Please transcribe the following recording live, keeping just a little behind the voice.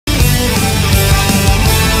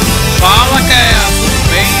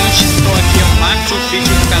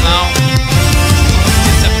vídeo no canal.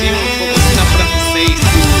 Desafio eu vou mostrar pra vocês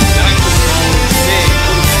do Dragon Ball Z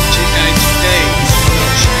Budokai Tenkaichi 10.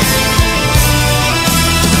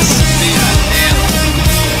 Subir a tela.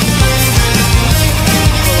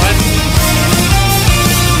 Colar a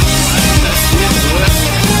diretora.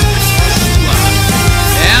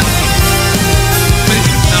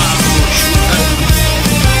 Apresentar a brochura.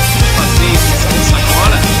 Vou fazer isso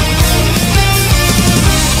agora.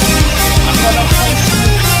 Agora vamos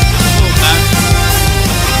voltar.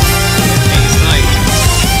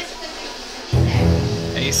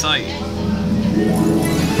 É isso aí.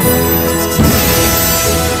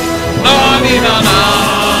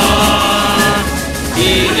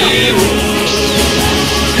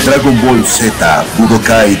 Dragon Ball Z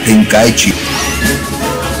Budokai Tenkaichi.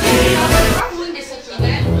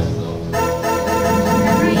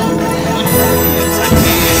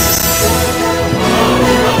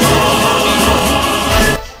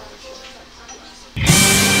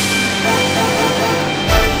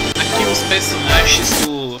 Aqui os personagens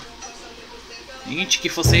do gente que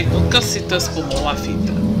você nunca se transformou a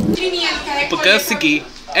fita. Porque a seguir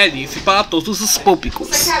é livre para todos os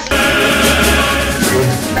públicos. É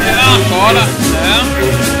agora, né?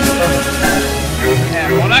 É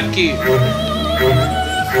agora aqui.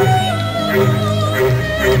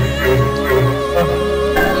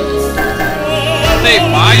 Tem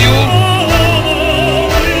maio.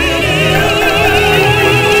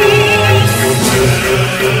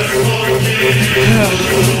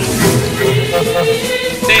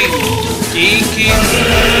 Tem Geek.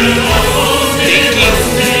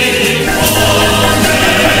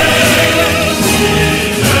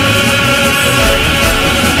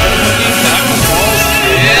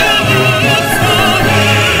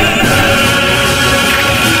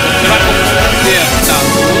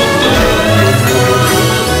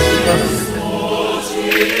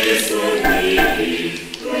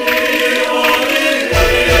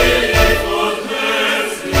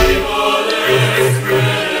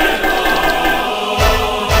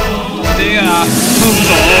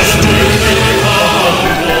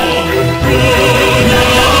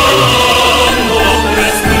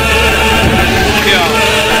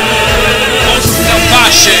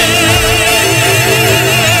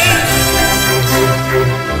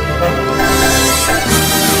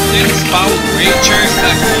 Temos Power Rangers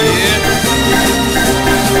aqui.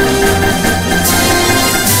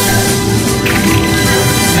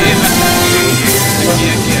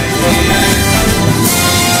 Aqui.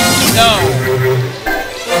 Não.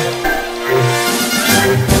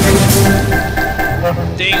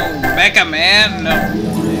 Tem o Mega Man, não.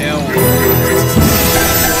 É o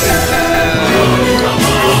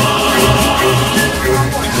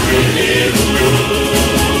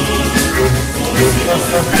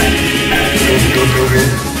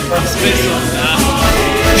os personagens.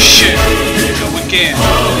 Shit. Como que é?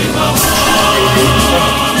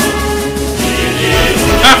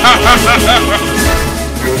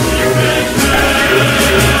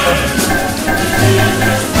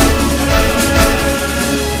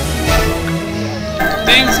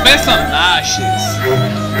 Tem os personagens.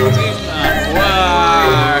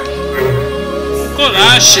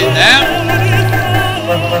 Coragem, né?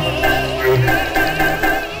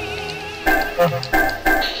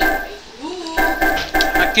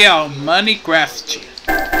 Aqui é o Minecraft.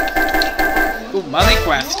 O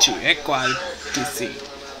Minecraft é quase que sim.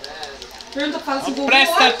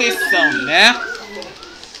 Presta atenção, né?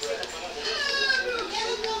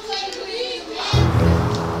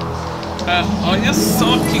 Olha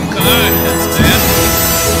só que cartas, né?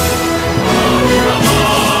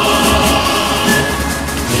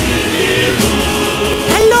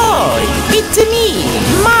 Hello, it's me,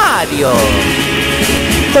 Mario.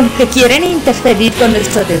 ¿Con que quieren interferir con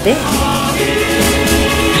nuestro bebé?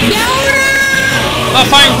 La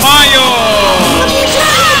Fine Mario!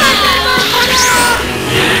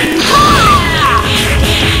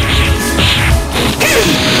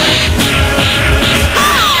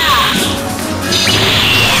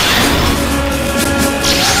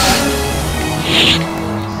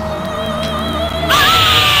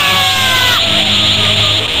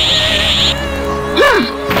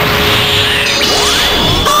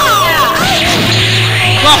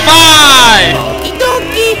 Papai!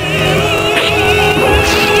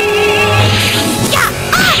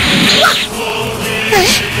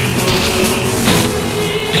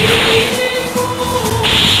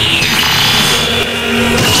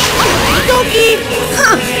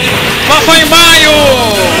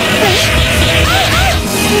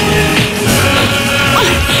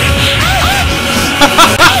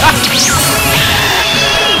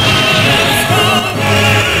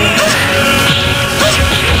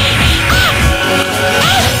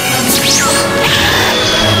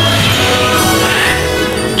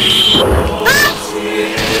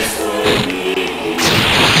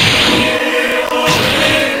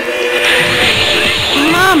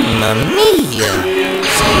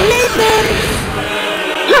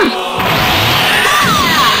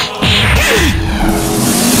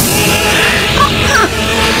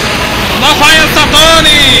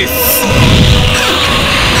 Demônios!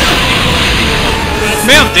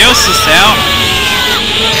 Meu Deus do céu!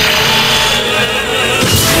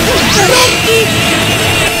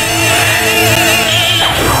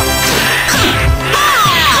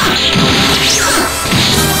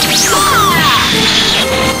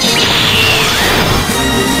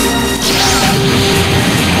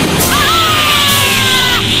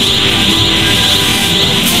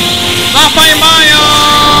 Lá vai Maio!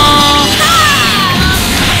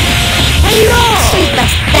 Soy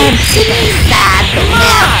bastante cansado, me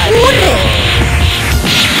aburre.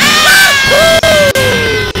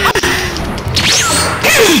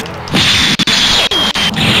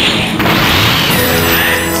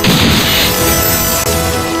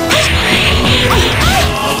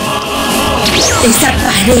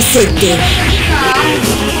 Desaparécete.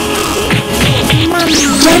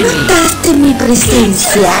 ¿Ya notaste mi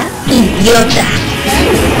presencia, idiota?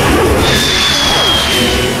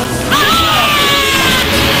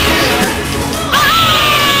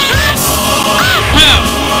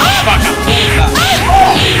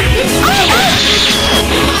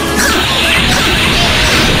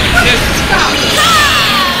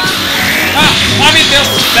 Ah, meu Deus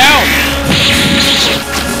do céu!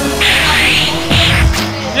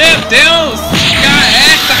 Meu Deus! Que é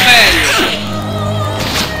essa, velho?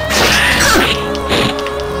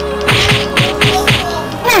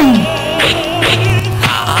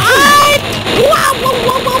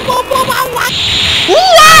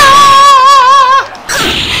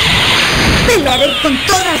 Pelearé con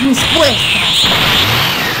todas mis fuerzas.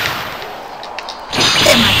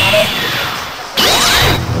 Te mataré.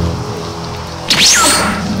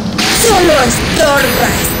 Solo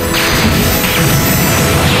estorbas.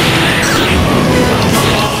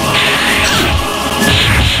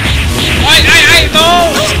 ¡Ay, ay, ay, no!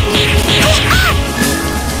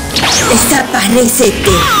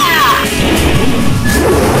 Desaparécete.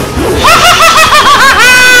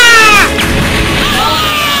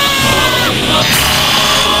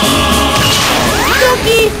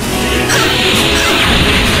 Toki.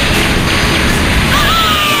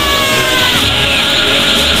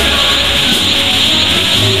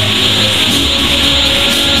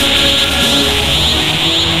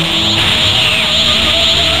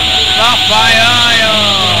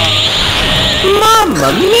 Mamma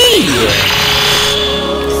mia!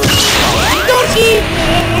 Toki.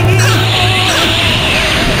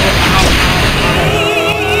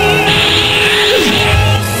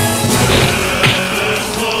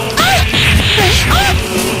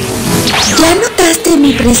 ¿Ya notaste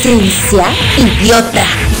mi presencia, idiota?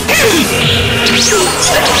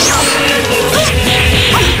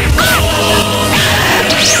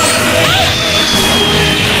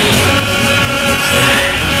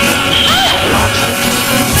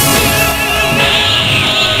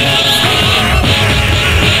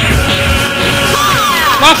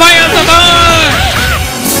 Lá vai Andaman!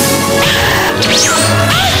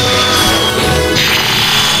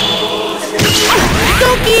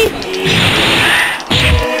 Toki.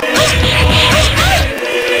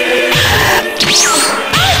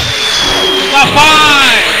 Lá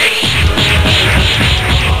vai!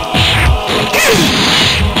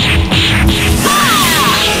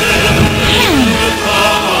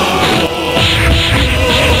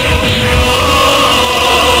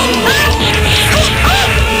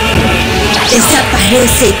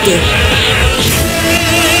 Desaparécete.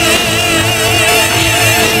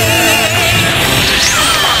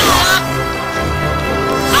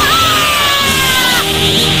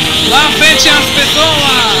 Lá frente as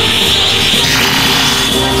pessoas!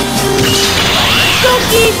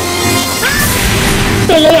 Toki.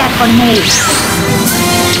 Pelea con él.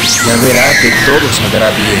 Ya verá que todo saldrá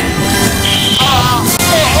bien.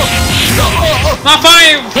 Lá vai!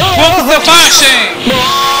 Fogo selvagem!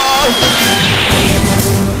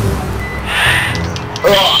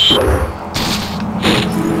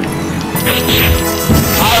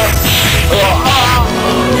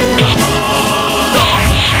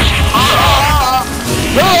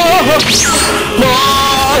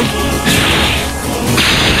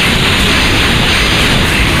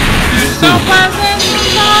 Estão fazendo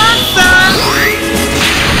nossa!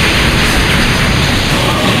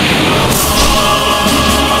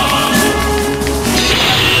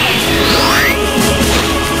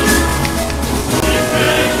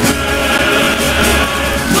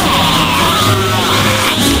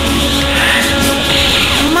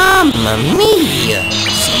 Mamma mia!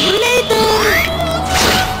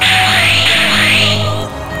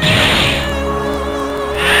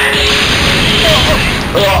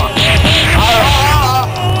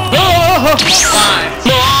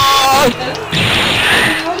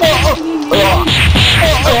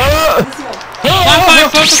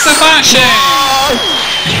 Smash!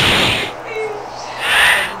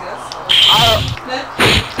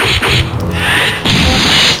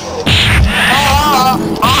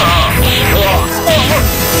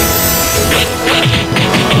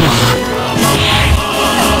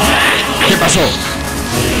 ¿Qué pasó?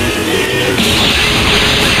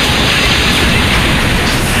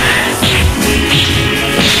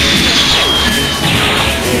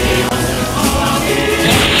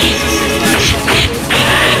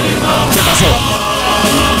 ¿Qué pasó?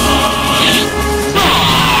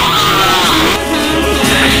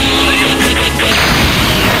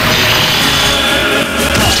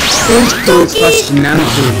 Esto es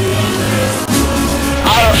fascinante.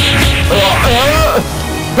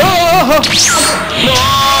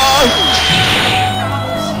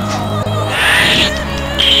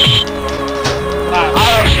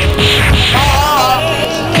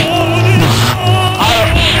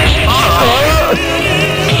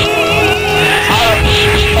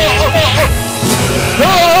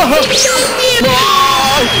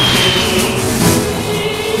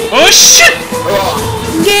 Oh shit!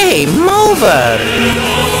 Game over.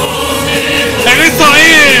 ¡He visto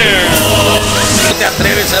ahí! ¿No te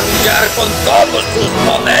atreves a brillar con todos tus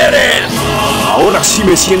poderes? Ahora sí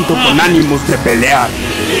me siento con ánimos de pelear.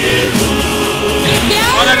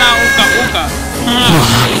 ¡Hola la uca!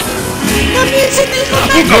 También se me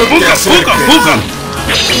 ¡Uca!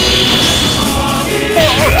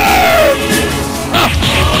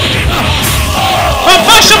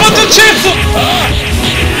 ¡Abaixa, Matachezo!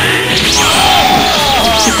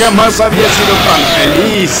 Jamás había sido tan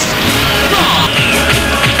feliz.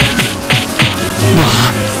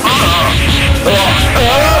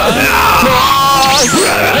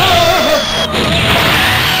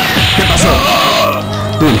 ¿Qué pasó?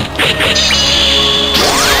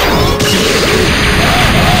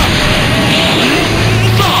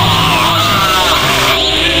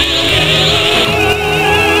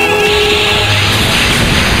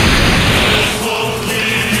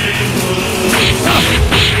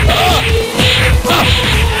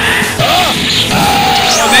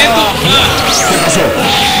 ¿Qué pasó?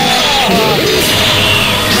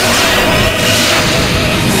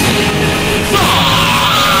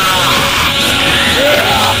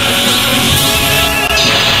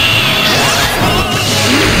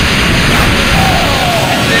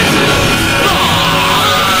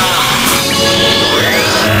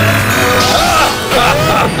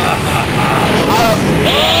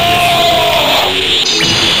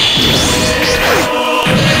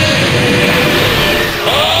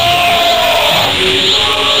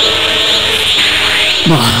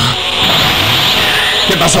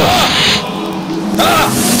 ¿Qué pasó?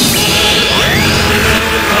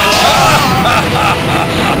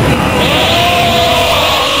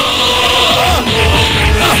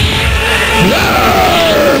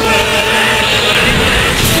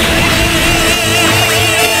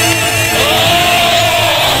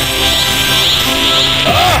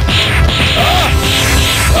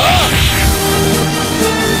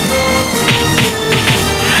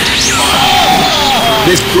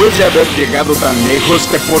 Después de haber llegado tan lejos,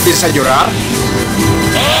 ¿te pones a llorar?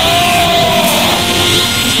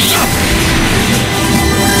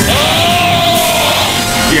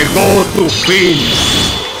 Llegó tu fin.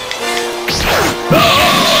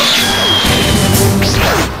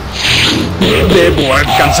 Debo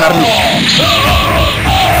alcanzarlo.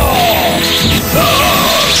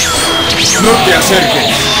 No te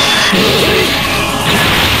acerques.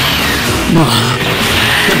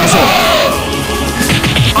 ¿Qué pasó?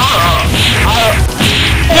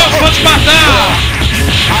 ¡No, vou te matar!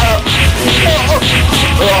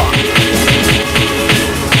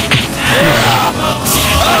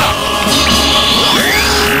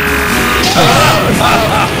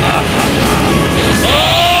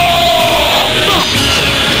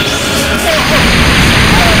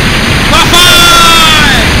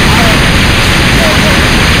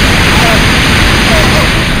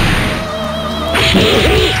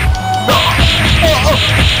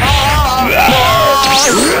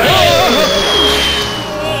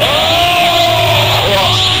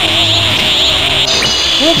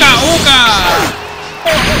 Uca!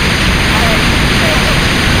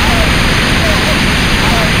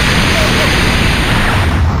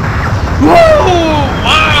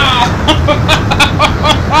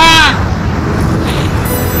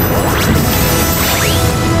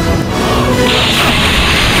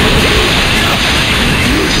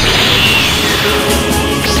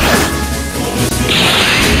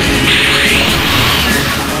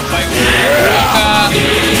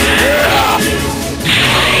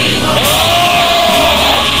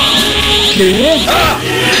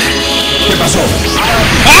 ¿Qué? pasó?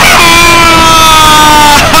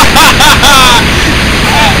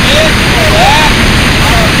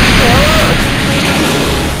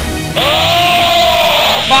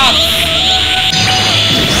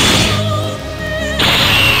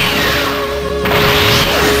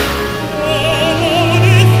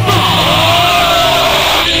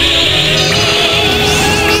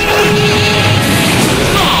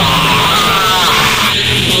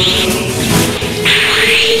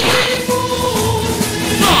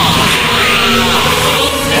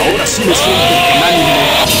 Ahora sí me siento con ánimo.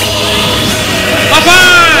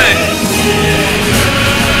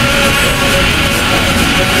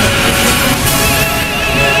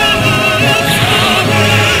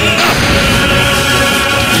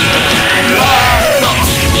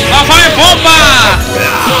 ¡Rafael, bomba!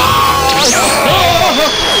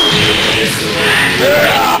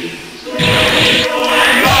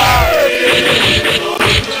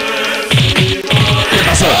 ¿Qué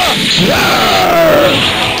pasó?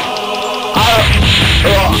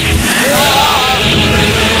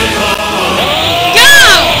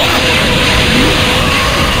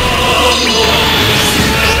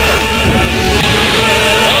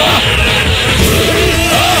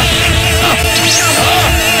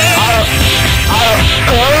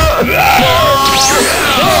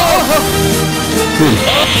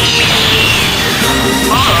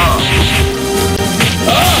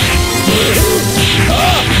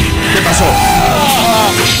 ¿Qué pasó?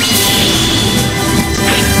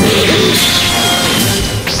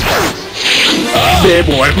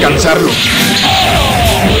 Debo alcanzarlo.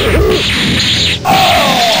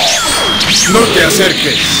 No te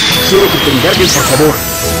acerques. Quiero que te encargues, por favor.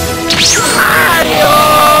 ¡Mario!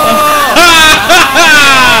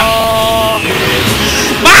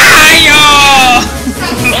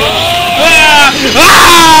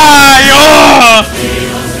 ¡Mario!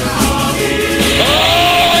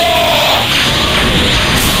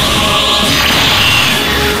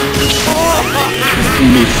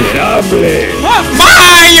 ¡Miserable!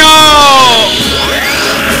 ¡Mario!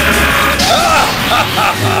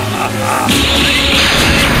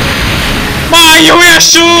 Mario, me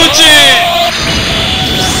ajude!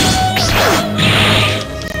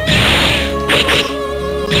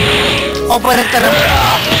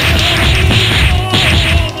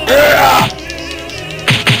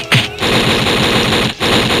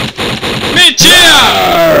 ¡Mentira!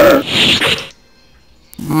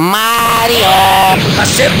 Mario.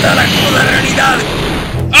 ¡Acepta la cruda realidad!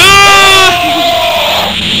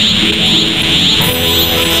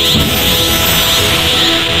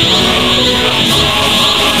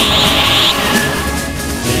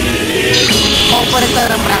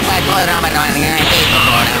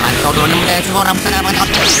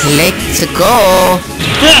 Let's go.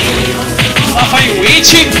 Rafael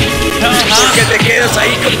Witch? ¿Por qué te quedas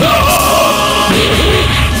ahí?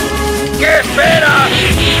 ¿Qué esperas?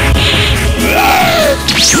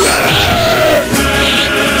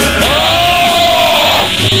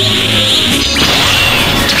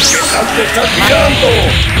 ¿Qué tanto estás tirando?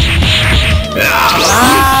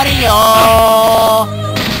 Mario.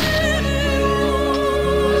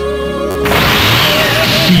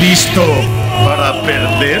 ¿Listo para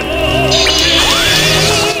perder?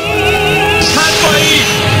 ¡Alto ahí!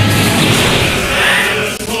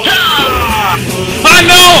 ¡Ah,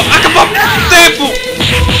 no! ¡Acabou o tempo!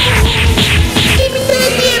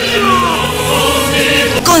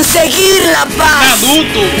 Conseguir la paz.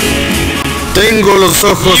 Adulto! Tengo los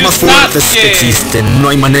ojos más fuertes que existen. No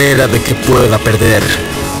hay manera de que pueda perder.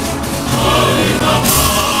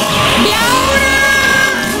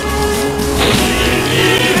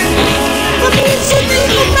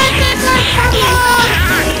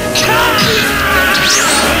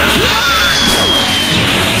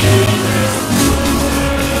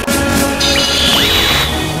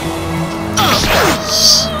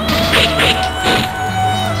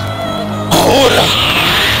 ¡Ahora!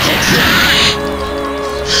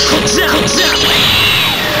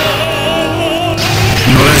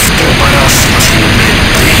 No escaparás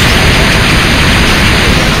fácilmente.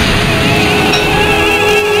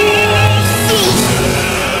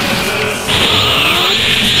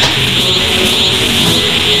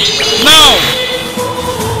 ¡No!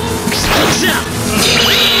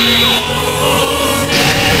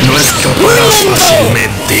 No escaparás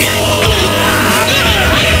fácilmente.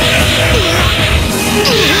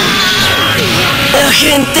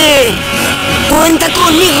 Gente, cuenta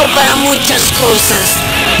conmigo para muchas cosas.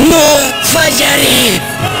 No fallaré.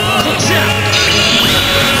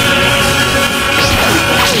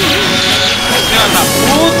 ¡Filha da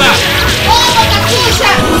puta! Ô,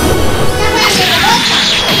 Capucha! Tá vendo, garota?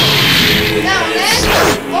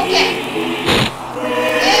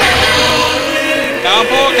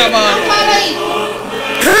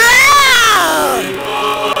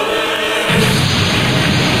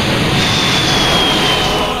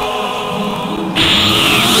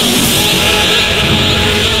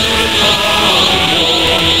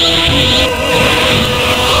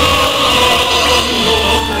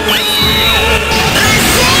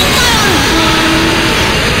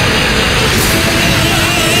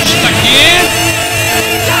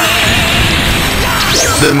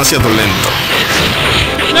 demasiado lento.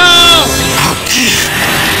 Não!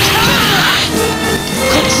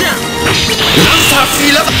 ¡Lanza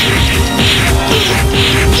afilada!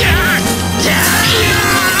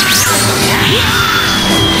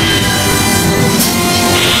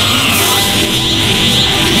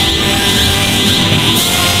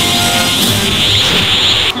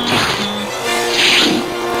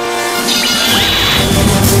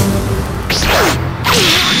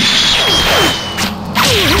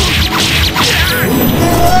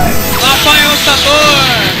 Lá vai o Sador!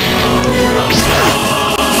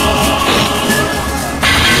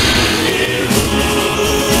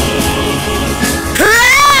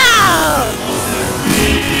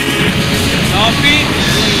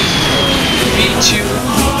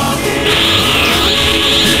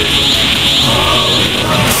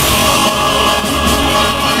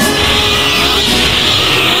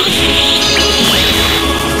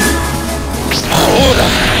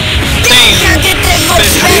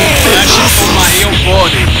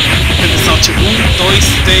 Solte 1, 2,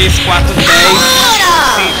 3, 4, 10, 5,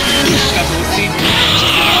 14,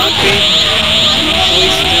 19,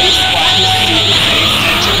 2, 3, 4, 5, 6,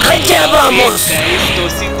 7, 8, 9, 10,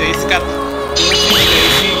 12, 13, 14,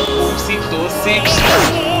 13, 11, 12,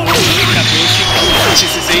 14, 15,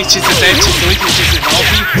 16, 17, 18, 19,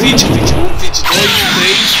 20, 21, 22,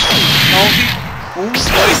 23, 9, 1, 2,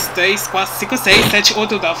 3, 4, 5, 6, 7,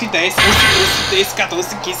 8, 9, 10, 11, 12, 13,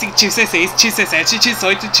 14, 15, 16, 17,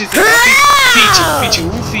 18, 19, 20, 21,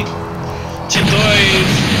 22,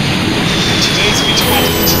 23, 24,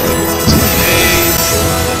 25, 26,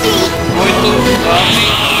 8, 9,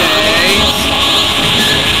 10,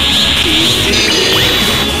 15,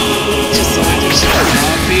 18,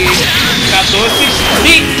 19, 14 e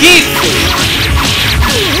 15!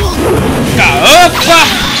 Opa!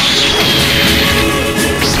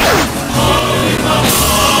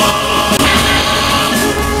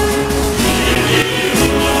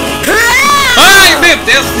 Ai, meu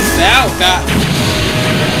Deus do céu, cara!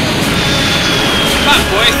 Uma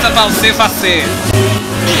coisa pra você fazer.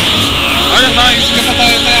 Olha só isso que eu tô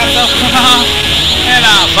fazendo.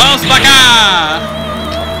 Era, vamos pra cá!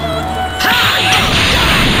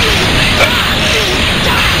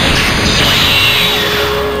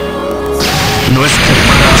 No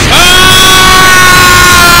escaparás.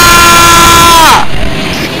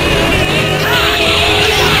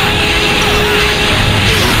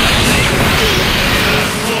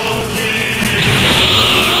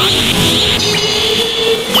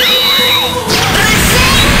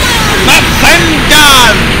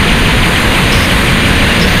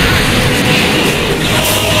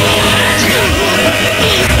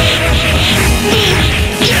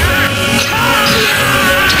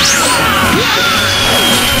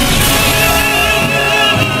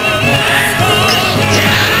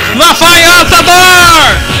 Lá vai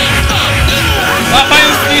Asador! Lá vai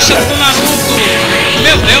os bichos do Naruto!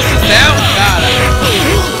 Meu Deus do céu, cara!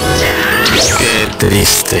 Qué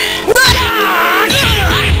triste.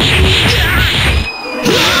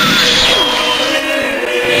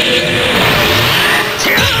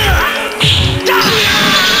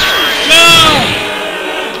 Não!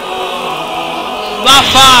 Lá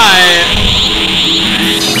vai!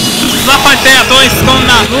 Lá vai ter a 2 com o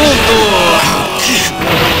Naruto!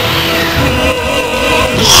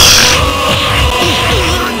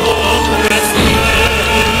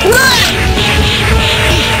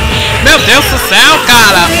 Meu Deus do céu,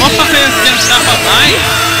 cara! Vamos fazer esse game da papai?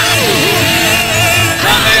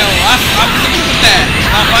 Valeu, rápido que puder!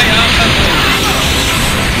 Lá vai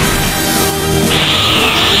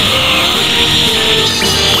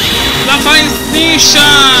Lá vai os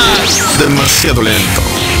ninjas! Demasiado lento.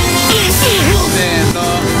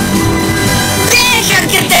 ¡Deja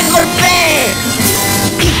que te golpee!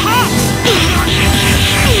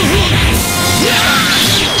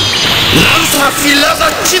 ¡Lanza afilada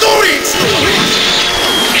Chidori!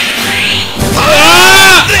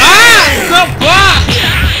 ¡Ah! ¡Ah! ¡No va!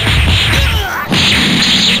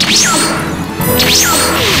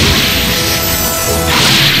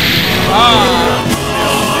 ¡Ah!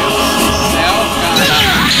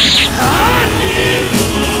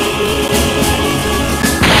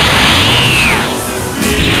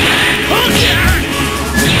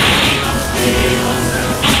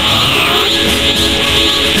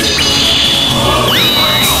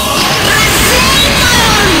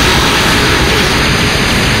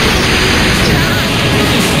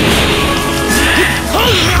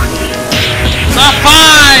 Lá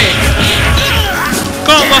vai!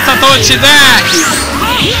 Com nossa Touch Deck!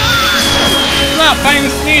 Lá vai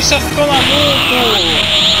os ninjas com Naruto!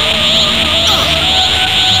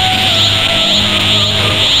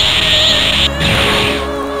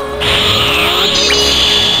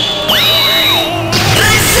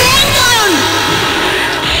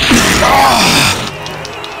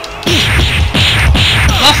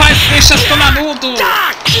 flechas do Naruto!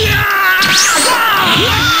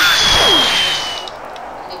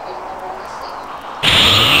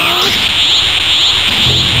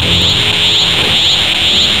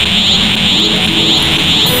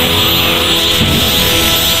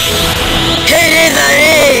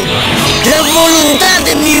 Heredaré la voluntad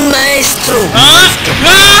de mi maestro.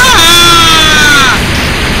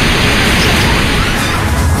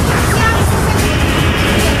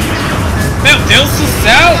 Meu Deus do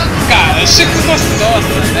céu! Cara, Chico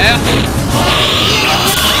gostosa, né?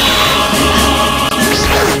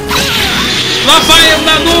 Lá vai o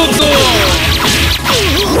Naruto!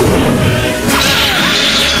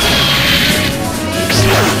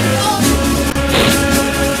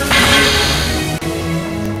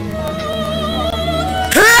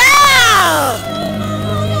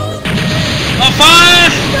 Lá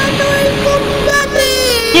vai!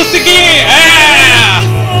 Consegui!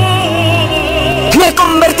 Me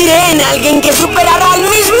convertiré en alguien que superará al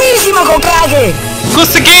mismísimo Hokage.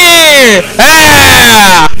 Consegui!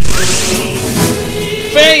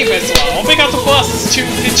 Bem, pessoal, obrigado por assistir o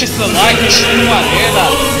vídeo do like, estilo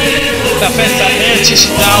maneira da pensamento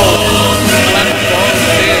digital. Lá no bom,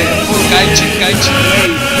 por Guide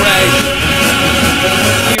Play,